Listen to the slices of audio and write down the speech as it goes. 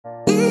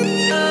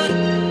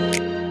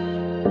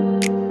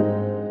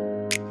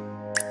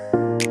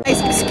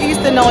Excuse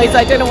the noise,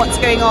 I don't know what's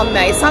going on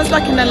there. It sounds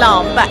like an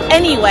alarm, but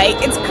anyway,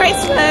 it's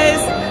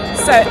Christmas.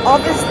 So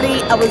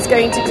obviously I was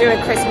going to do a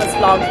Christmas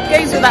vlog,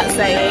 goes without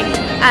saying.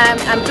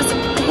 I'm just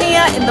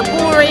here in the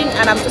Bullring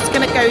and I'm just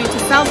going to go to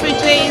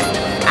Selfridges,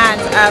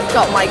 and I've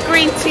got my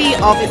green tea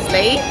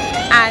obviously,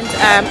 and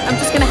I'm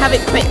just going to have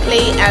it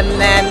quickly and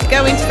then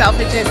go into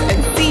Selfridges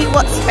and see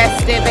what's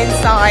festive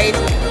inside.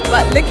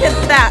 But look at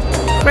that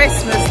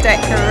Christmas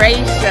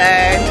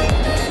decoration,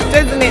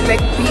 doesn't it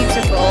look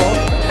beautiful?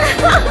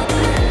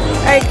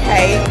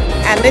 Okay,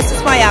 and this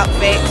is my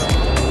outfit.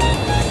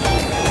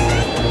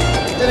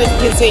 Don't know if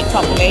you can see it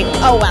properly.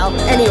 Oh well,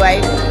 anyway,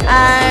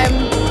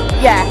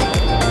 yeah,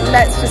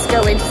 let's just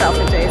go into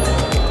Selfridges.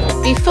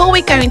 Before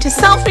we go into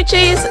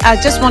Selfridges, I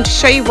just want to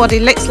show you what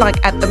it looks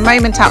like at the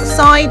moment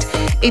outside.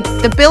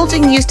 The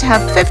building used to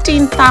have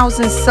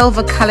 15,000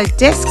 silver coloured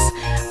discs,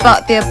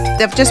 but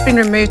they've just been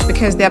removed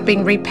because they're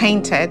being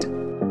repainted.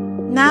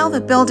 Now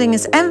the building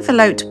is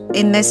enveloped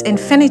in this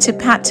infinity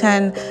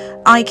pattern,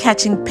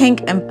 eye-catching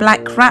pink and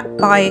black, wrapped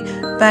by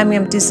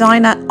Birmingham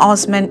designer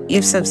Osman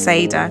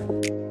Yousefzada.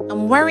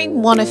 I'm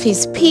wearing one of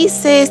his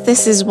pieces.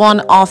 This is one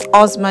of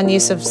Osman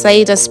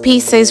Yousefzada's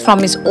pieces from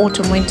his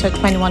Autumn-Winter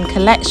 21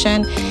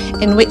 collection,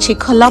 in which he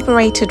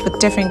collaborated with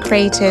different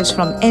creatives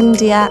from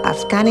India,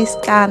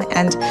 Afghanistan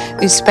and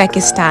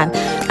Uzbekistan.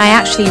 I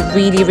actually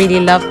really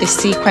love the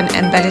sequin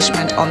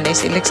embellishment on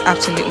this. It looks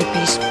absolutely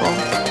beautiful.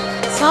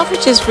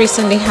 Selfridges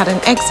recently had an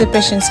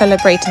exhibition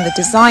celebrating the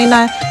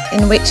designer,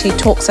 in which he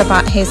talks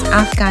about his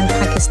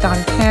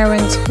Afghan-Pakistan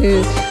parents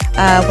who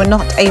were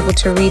not able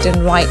to read and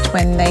write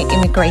when they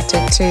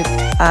immigrated to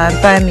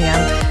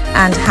Birmingham,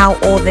 and how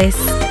all this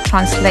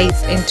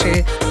translates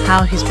into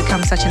how he's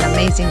become such an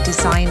amazing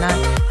designer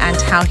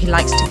and how he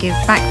likes to give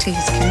back to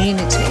his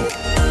community.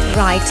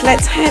 Right,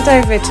 let's head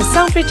over to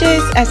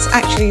Selfridges. It's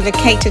actually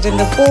located in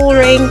the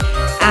Bullring,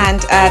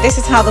 and this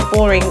is how the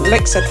Bullring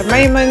looks at the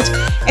moment.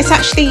 It's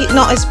actually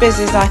not as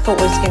busy as I thought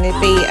it was going to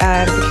be,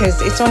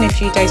 because it's only a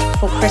few days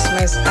before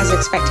Christmas. I was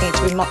expecting it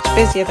to be much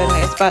busier than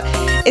this, but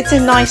it's a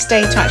nice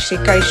day to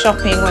actually go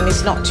shopping when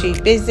it's not too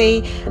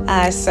busy.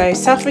 So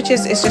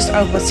Selfridges is just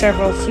over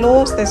several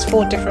floors. There's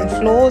 4 different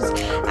floors,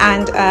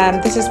 and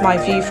this is my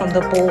view from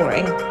the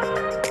Bullring.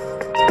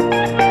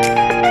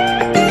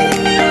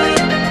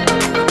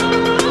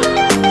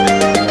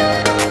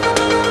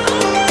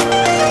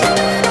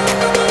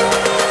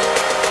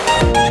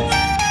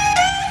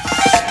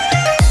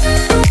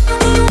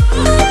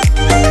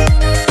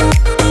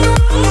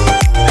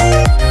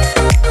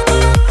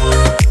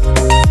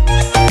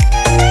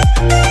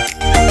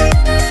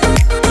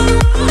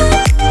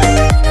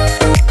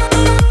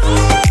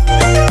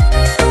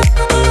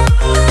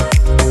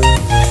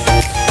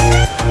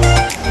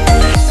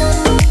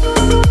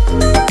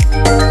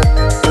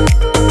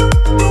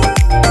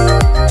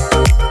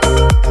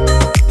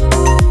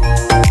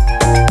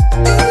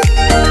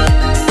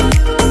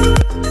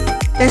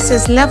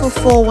 This is level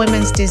 4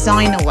 women's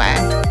designer wear.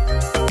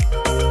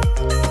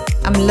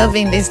 I'm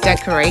loving these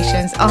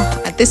decorations.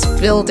 Oh, this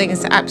building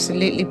is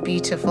absolutely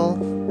beautiful.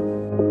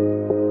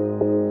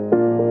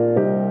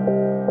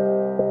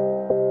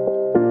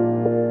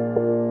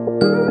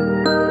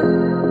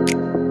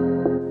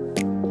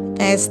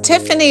 There's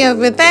Tiffany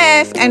over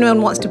there if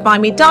anyone wants to buy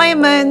me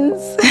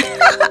diamonds.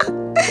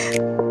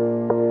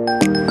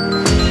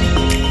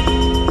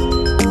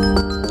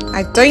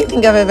 I don't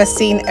think I've ever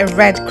seen a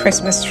red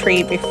Christmas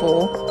tree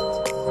before.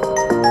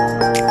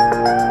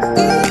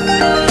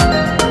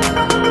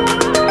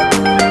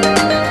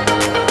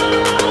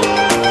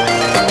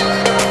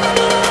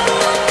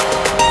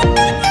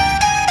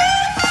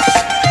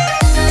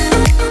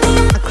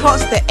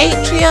 Across the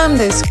atrium,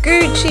 there's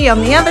Gucci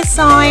on the other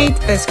side,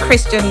 there's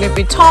Christian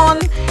Vuitton,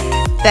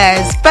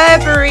 there's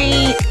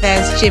Burberry,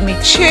 there's Jimmy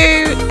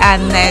Choo,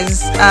 and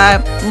there's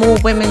more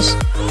women's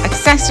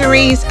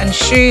accessories and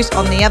shoes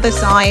on the other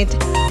side.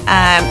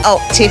 Oh,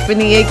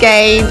 Tiffany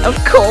again, of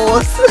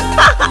course.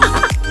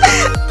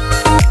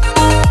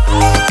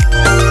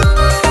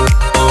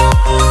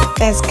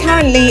 There's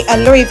currently a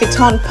Louis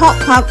Vuitton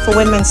Pop Up for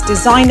women's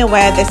designer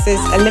wear. This is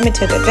a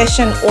limited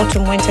edition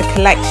autumn-winter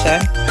collection.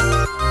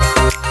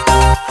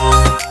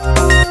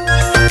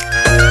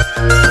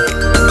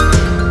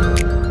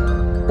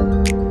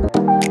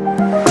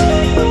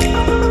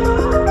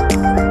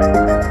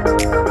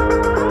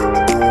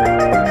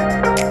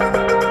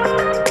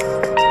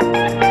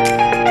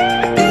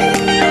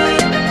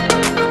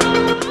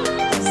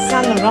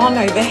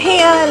 Laurent over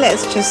here.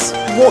 Let's just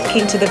walk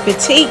into the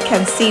boutique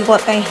and see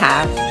what they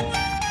have.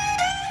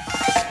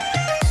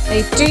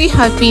 They do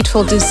have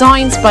beautiful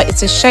designs, but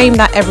it's a shame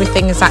that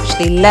everything is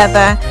actually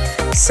leather,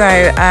 so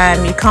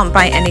you can't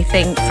buy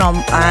anything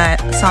from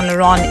Saint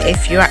Laurent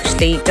if you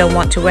actually don't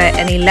want to wear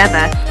any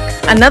leather.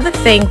 Another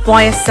thing,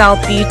 YSL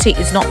Beauty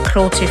is not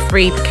cruelty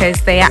free because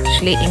they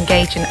actually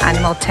engage in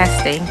animal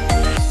testing.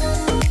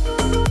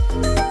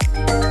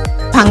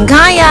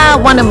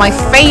 Pangaia, one of my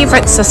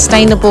favorite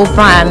sustainable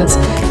brands.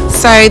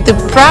 So the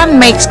brand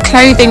makes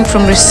clothing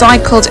from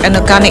recycled and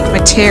organic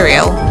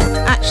material.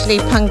 At actually,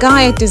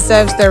 Pangaia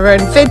deserves their own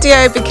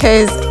video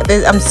because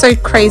I'm so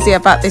crazy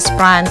about this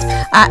brand.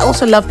 I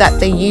also love that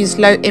they use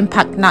low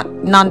impact,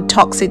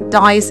 non-toxic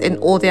dyes in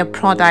all their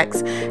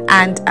products,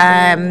 and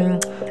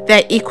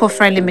their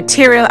eco-friendly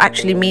material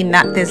actually mean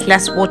that there's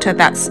less water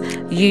that's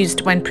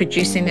used when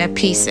producing their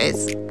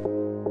pieces.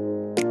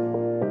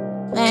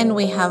 Then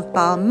we have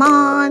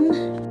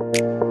Balmain.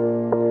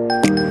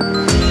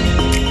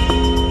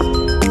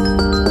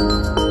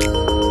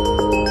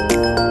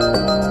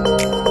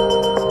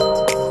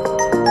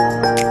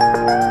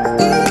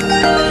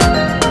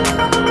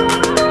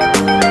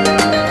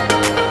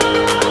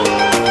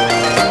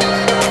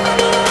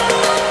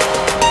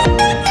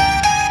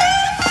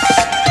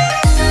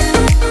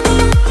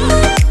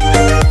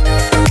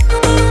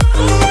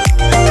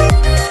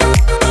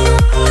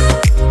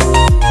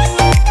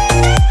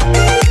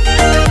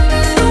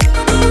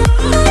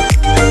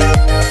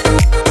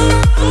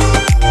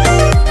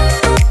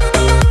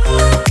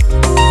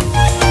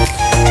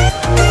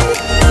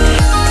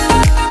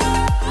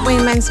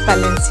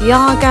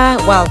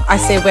 Balenciaga, well, I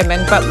say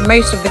women, but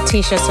most of the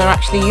t-shirts are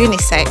actually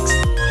unisex.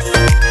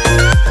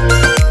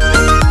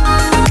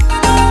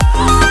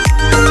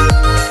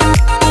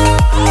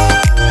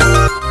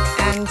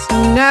 And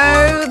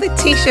no, the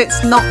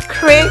t-shirt's not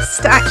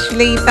creased.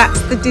 Actually,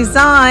 that's the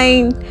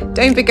design.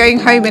 Don't be going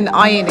home and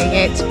ironing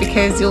it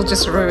because you'll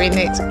just ruin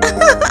it.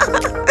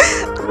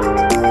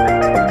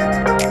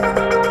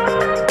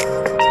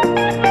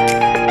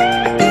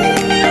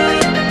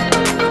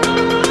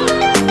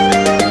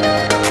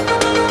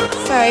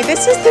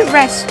 This is the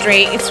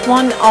Restory. It's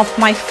one of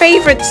my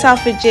favorite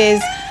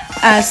Selfridges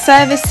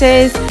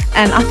services,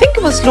 and I think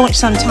it was launched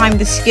sometime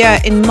this year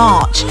in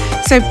March.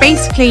 So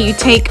basically you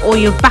take all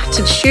your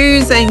battered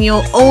shoes and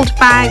your old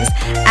bags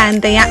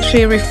and they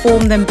actually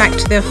reform them back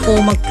to their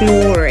former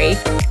glory.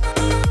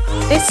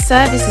 This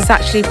service is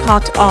actually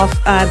part of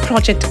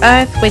Project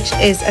Earth, which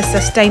is a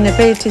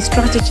sustainability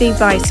strategy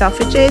by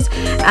Selfridges,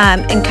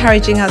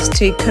 encouraging us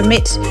to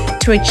commit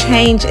to a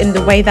change in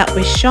the way that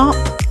we shop.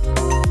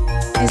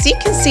 As you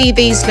can see,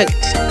 these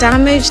looked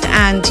damaged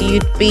and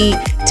you'd be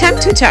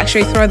tempted to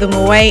actually throw them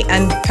away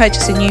and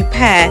purchase a new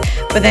pair,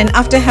 but then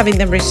after having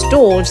them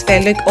restored,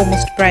 they look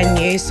almost brand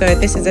new. So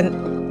this is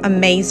an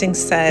amazing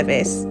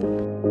service.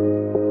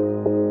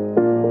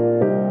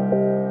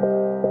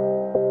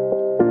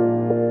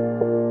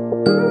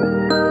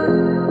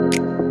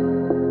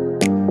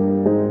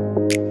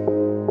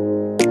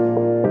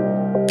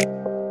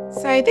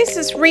 So this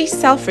is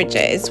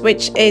Selfridges,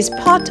 which is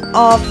part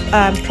of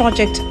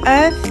Project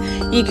Earth.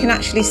 You can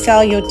actually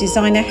sell your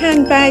designer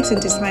handbags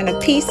and designer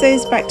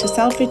pieces back to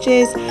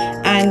Selfridges,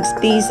 and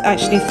these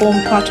actually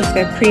form part of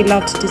their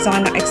pre-loved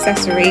designer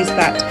accessories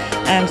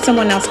that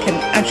someone else can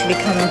actually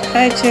come and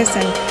purchase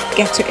and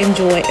get to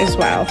enjoy as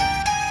well.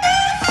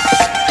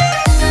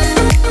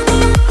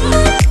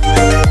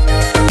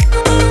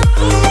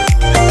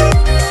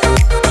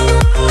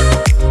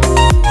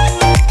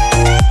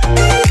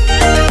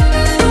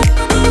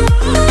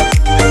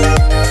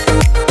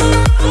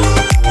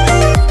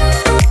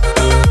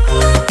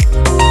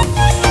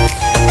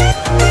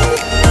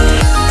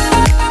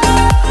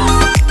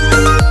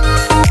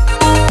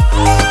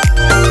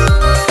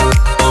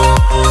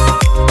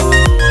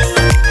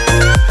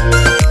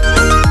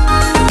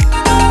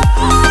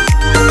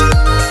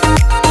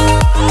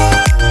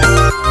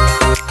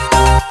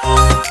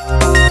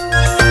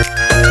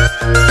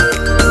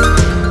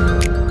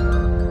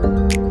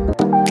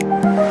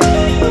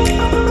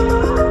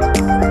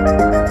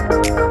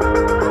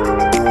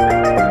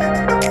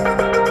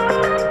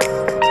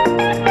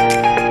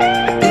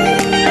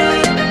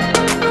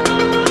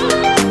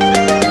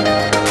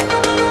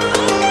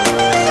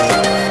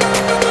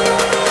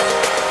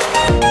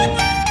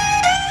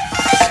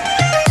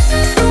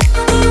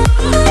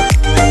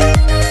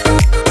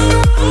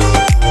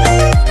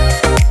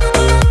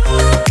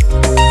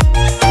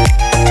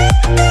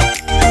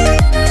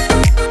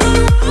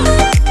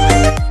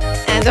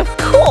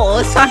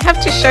 I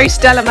have to show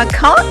Stella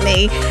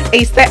McCartney.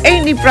 It's the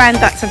only brand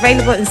that's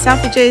available in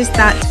Selfridges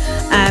that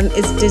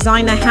is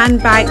designer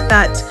handbag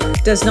that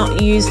does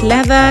not use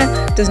leather,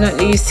 does not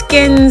use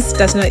skins,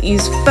 does not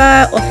use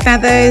fur or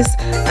feathers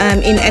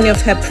in any of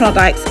her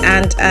products,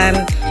 and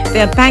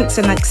their bags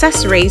and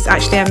accessories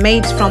actually are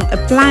made from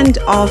a blend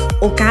of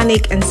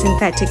organic and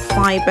synthetic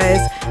fibers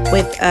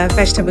with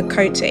vegetable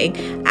coating,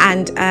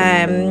 and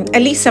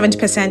at least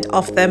 70%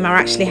 of them are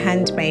actually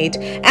handmade.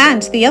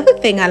 And the other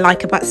thing I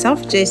like about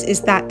Selfridges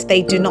is that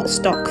they do not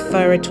stock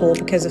fur at all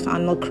because of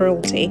animal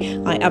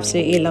cruelty. I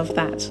absolutely love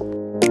that.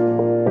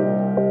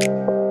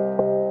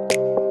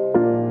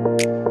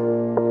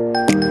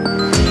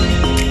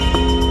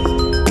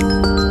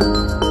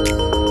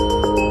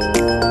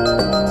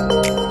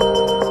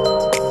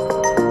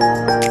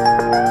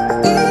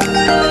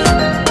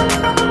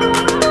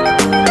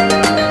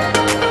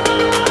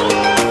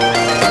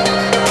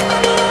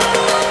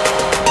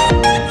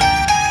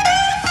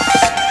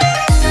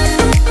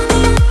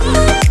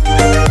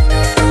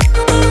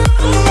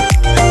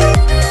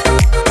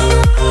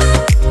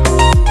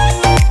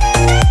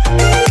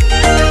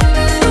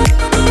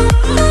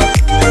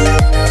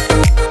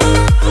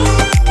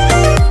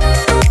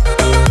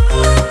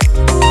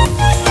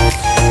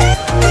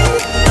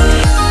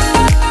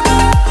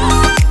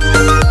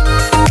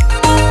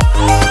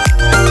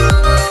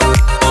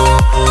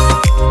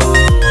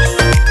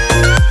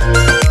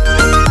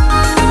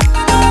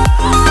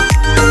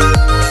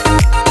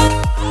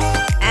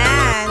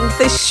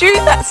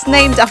 It's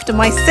named after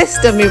my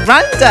sister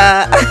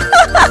Miranda.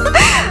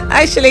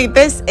 Actually,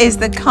 this is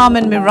the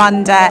Carmen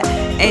Miranda.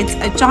 It's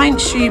a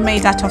giant shoe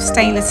made out of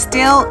stainless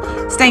steel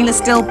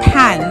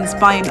pans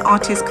by an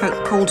artist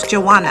called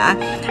Joanna,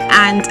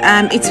 and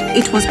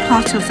it was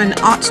part of an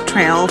art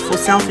trail for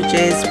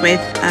Selfridges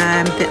with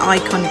the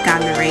Icon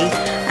Gallery.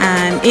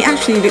 It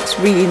actually looks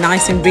really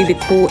nice and really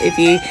cool if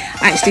you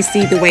actually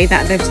see the way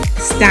that they've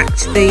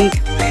stacked the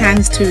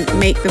pans to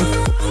make them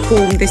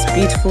form this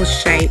beautiful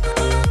shape.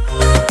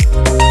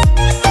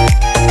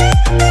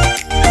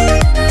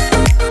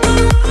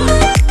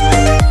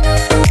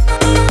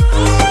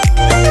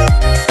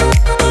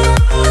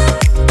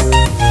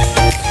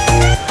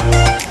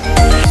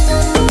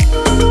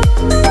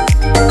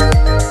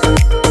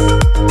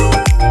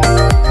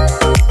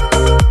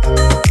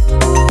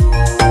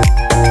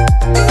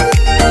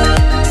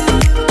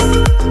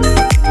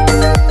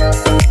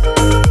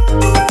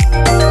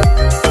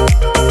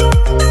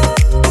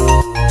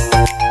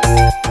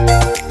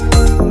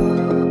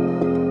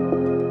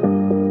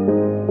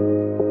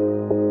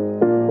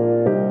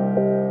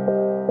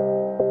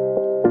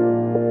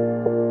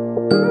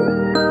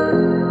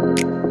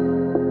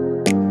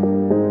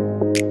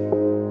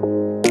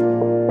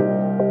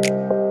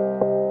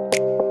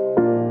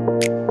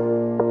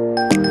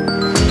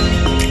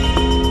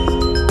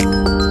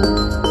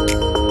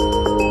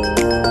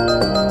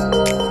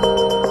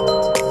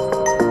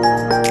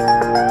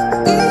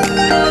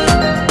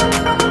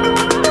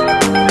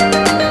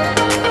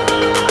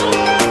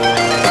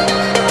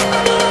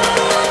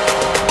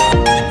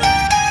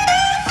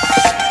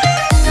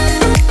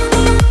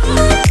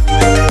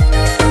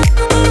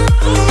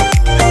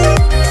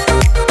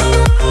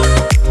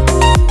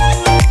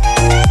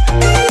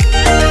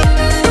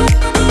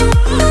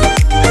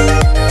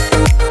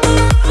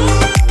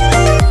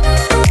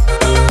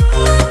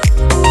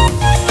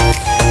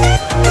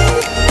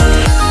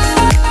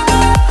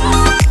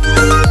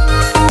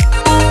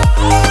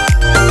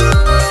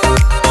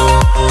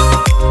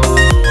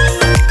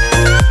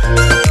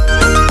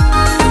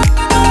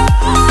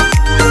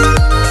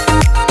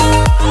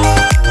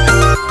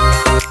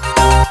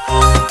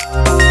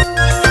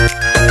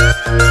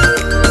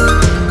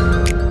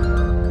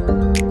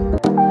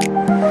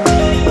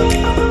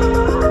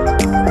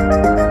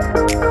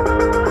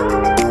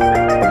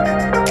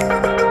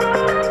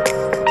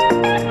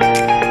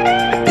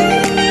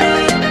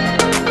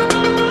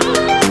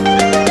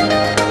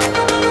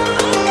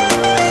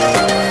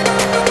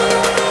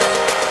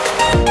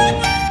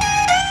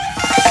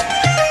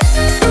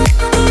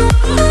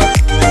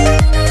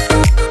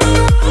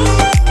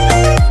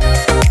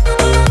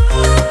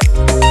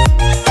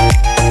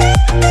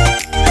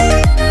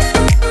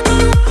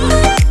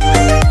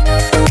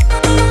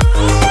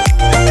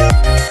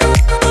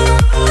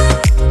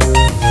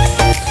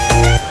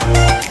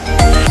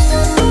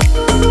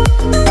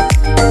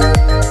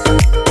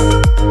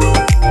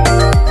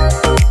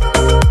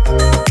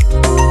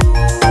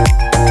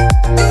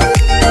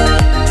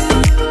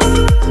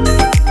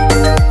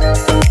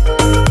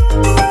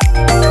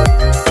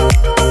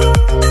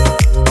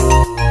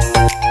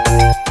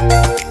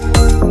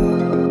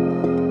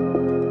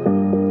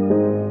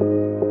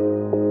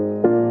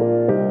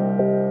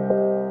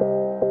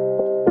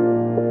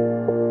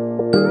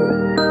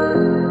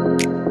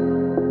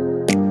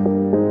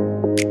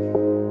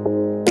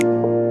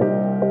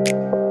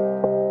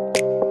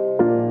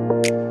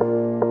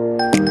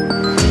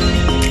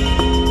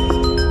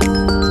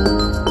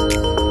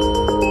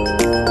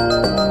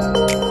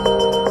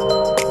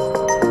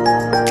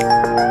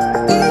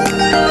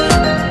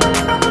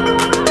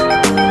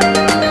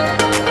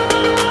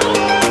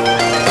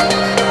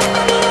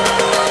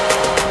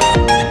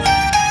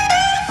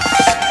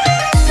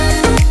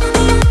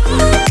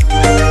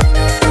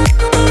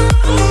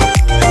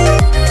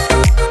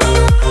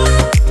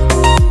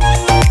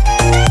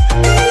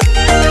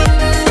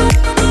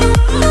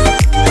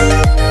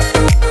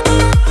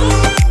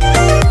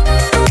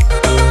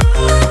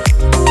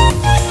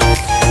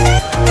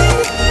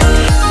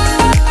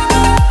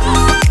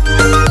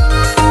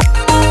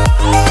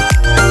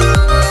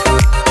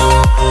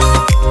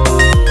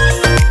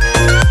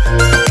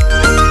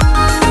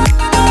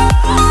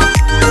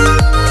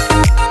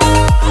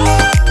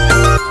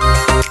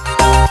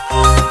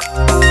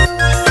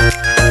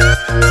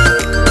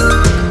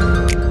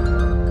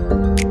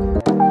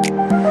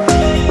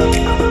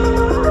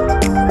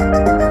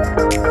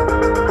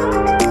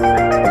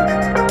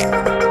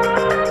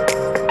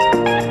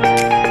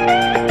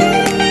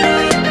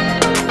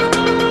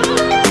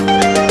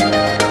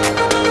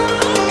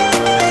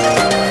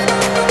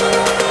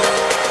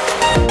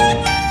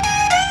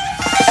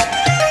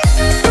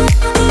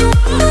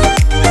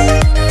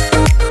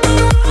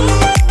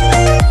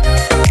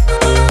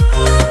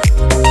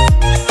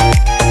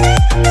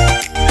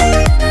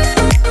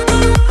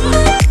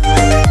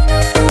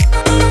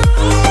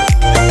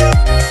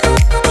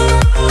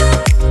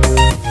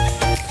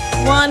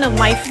 one of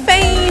my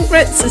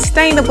favorite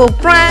sustainable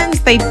brands.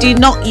 They do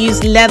not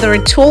use leather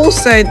at all,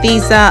 so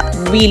these are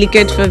really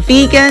good for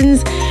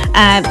vegans.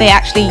 They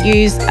actually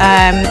use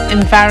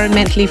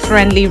environmentally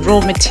friendly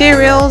raw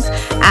materials,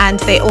 and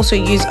they also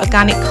use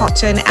organic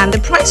cotton, and the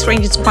price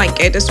range is quite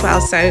good as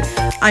well, so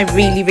I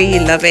really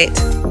love it.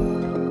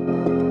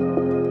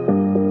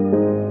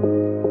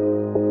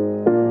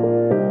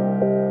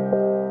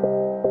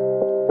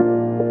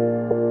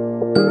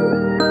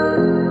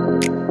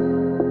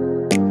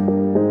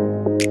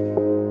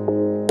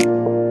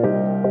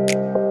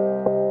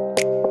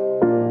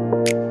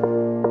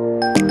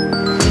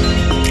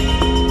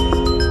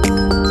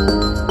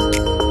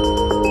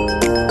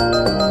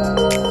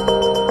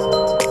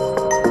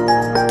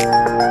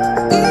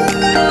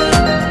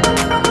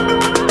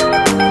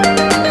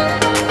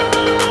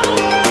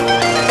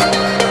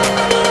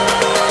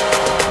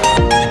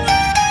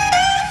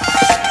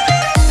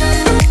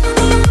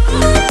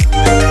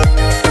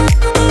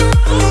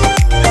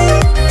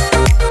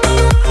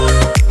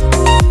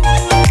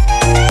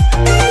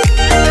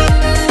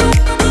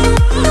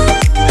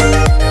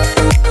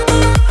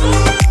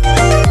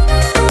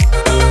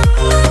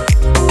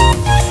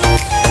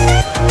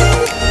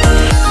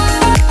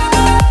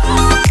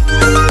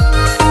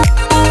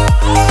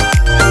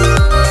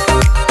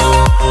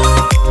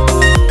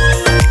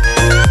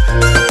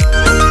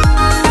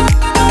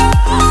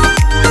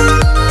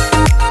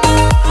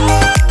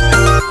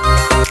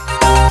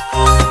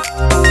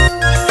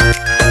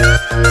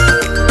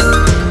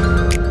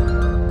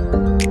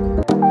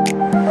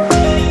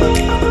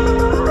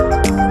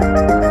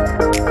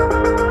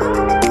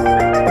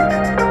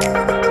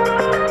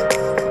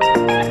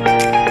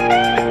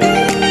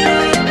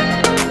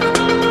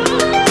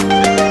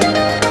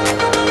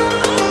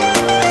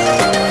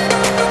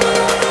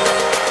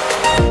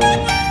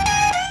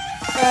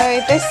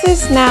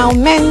 This is now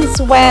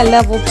menswear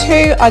level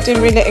 2. I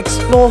didn't really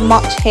explore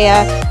much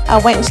here. I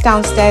went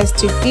downstairs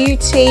to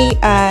beauty,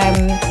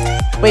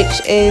 which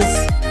is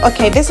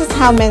okay. This is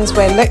how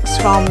menswear looks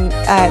from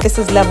this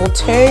is level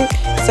 2,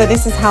 so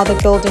this is how the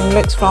building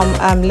looks from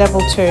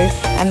level 2,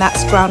 and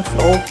that's ground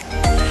floor.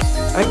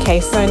 Okay,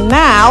 so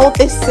now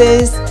this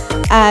is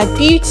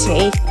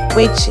beauty,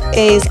 which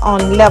is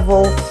on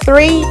level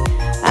 3.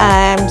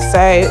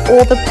 So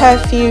all the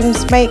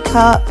perfumes,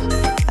 makeup,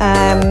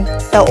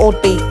 they'll all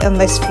be on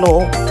this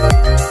floor.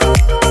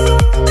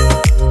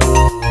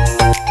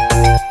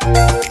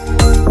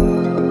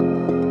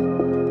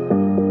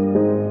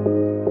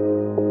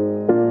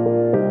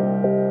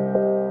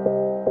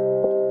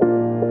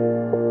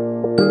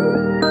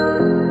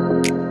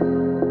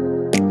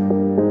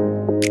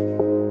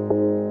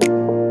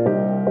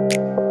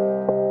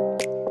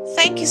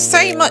 Thank you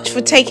so much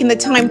for taking the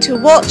time to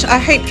watch. I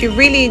hope you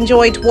really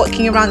enjoyed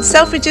walking around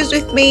Selfridges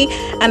with me,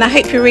 and I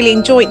hope you really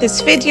enjoyed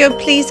this video.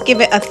 Please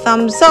give it a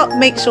thumbs up,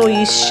 make sure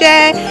you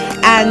share,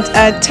 and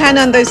turn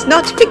on those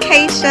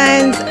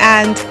notifications,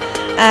 and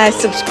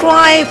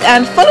subscribe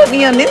and follow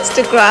me on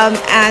Instagram.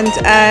 And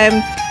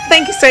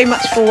thank you so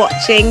much for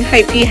watching.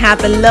 Hope you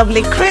have a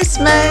lovely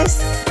Christmas.